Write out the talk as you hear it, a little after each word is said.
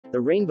The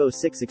Rainbow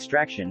Six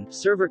extraction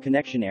server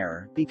connection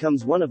error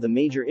becomes one of the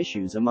major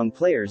issues among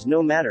players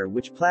no matter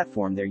which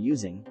platform they're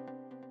using.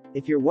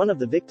 If you're one of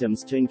the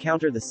victims to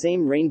encounter the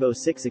same Rainbow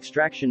Six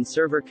extraction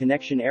server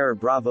connection error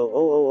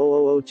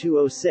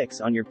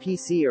BRAVO-00000206 on your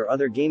PC or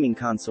other gaming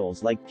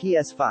consoles like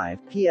PS5,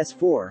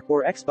 PS4,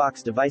 or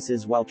Xbox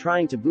devices while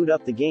trying to boot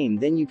up the game,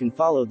 then you can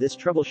follow this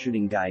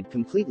troubleshooting guide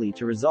completely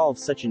to resolve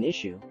such an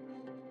issue.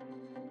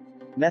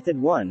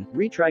 Method 1.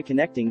 Retry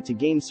connecting to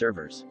game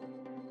servers.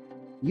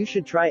 You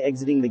should try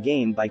exiting the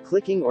game by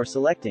clicking or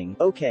selecting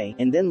OK,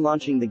 and then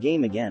launching the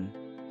game again.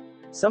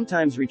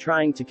 Sometimes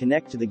retrying to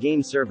connect to the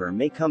game server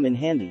may come in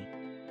handy.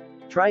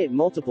 Try it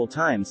multiple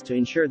times to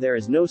ensure there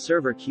is no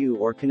server queue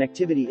or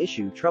connectivity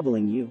issue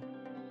troubling you.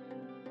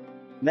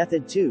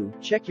 Method 2.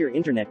 Check your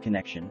internet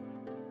connection.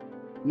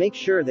 Make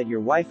sure that your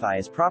Wi-Fi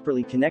is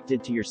properly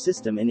connected to your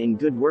system and in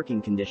good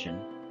working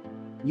condition.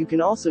 You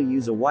can also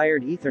use a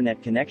wired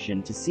Ethernet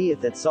connection to see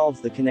if that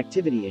solves the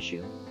connectivity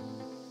issue.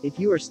 If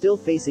you are still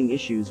facing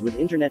issues with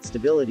internet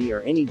stability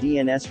or any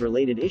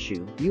DNS-related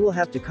issue, you will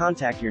have to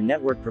contact your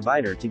network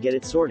provider to get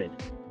it sorted.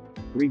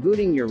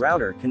 Rebooting your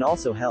router can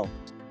also help.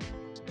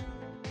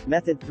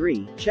 Method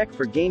 3. Check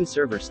for game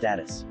server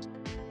status.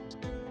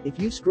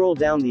 If you scroll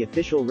down the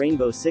official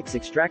Rainbow Six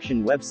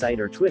extraction website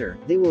or Twitter,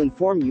 they will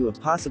inform you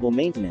of possible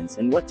maintenance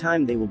and what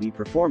time they will be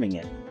performing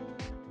it.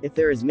 If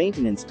there is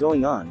maintenance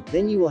going on,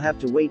 then you will have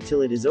to wait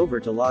till it is over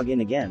to log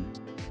in again.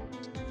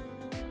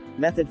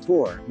 Method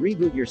 4.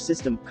 Reboot your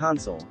system,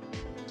 console.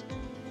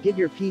 Give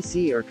your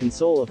PC or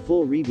console a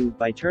full reboot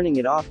by turning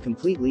it off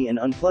completely and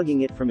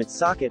unplugging it from its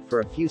socket for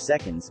a few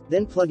seconds,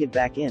 then plug it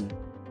back in.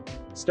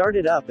 Start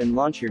it up and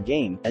launch your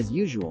game, as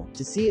usual,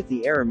 to see if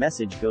the error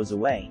message goes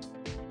away.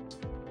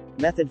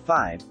 Method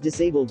 5.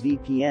 Disable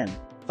VPN,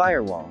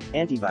 firewall,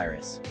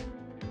 antivirus.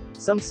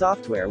 Some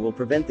software will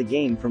prevent the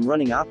game from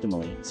running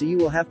optimally, so you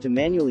will have to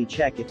manually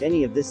check if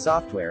any of this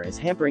software is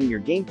hampering your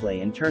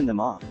gameplay and turn them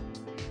off.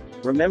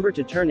 Remember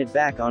to turn it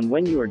back on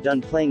when you are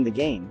done playing the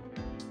game.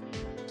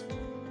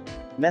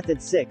 Method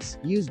 6.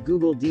 Use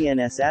Google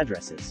DNS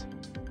addresses.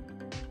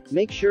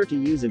 Make sure to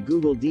use a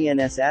Google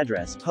DNS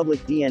address, public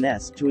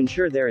DNS, to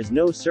ensure there is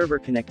no server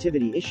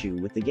connectivity issue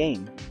with the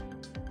game.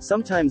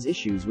 Sometimes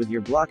issues with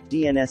your blocked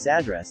DNS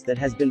address that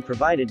has been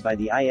provided by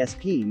the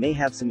ISP may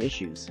have some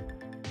issues.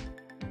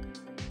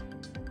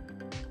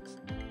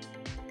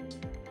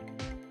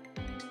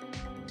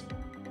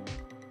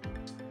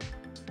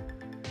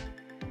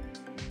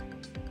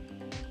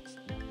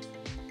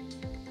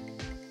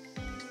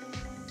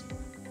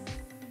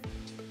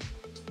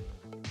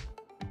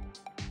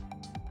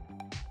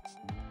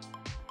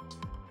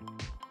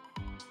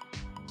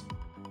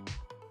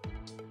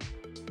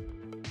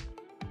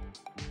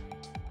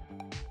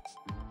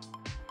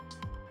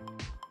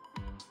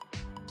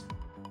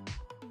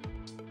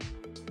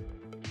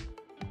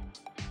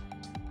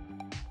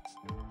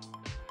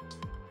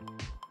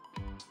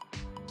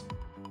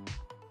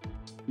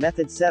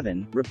 Method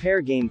 7.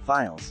 Repair game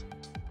files.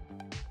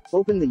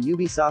 Open the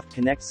Ubisoft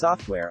Connect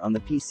software on the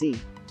PC.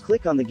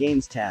 Click on the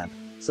Games tab.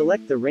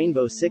 Select the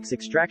Rainbow Six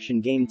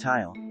extraction game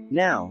tile.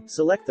 Now,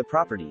 select the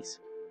properties.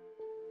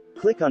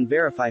 Click on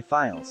Verify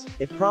Files.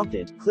 If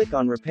prompted, click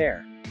on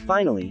Repair.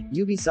 Finally,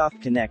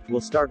 Ubisoft Connect will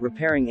start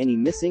repairing any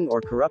missing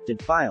or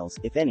corrupted files,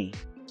 if any.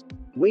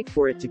 Wait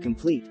for it to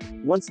complete.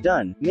 Once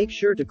done, make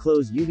sure to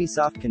close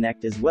Ubisoft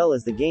Connect as well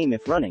as the game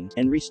if running,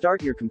 and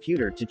restart your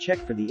computer to check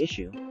for the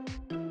issue.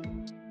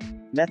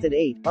 Method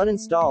 8.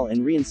 Uninstall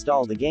and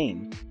reinstall the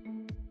game.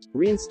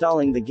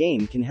 Reinstalling the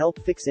game can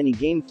help fix any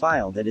game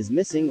file that is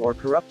missing or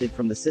corrupted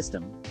from the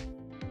system.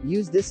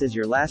 Use this as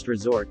your last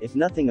resort if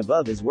nothing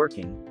above is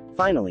working.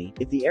 Finally,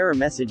 if the error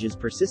message is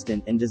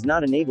persistent and does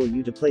not enable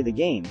you to play the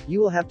game,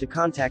 you will have to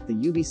contact the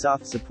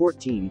Ubisoft support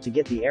team to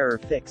get the error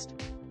fixed.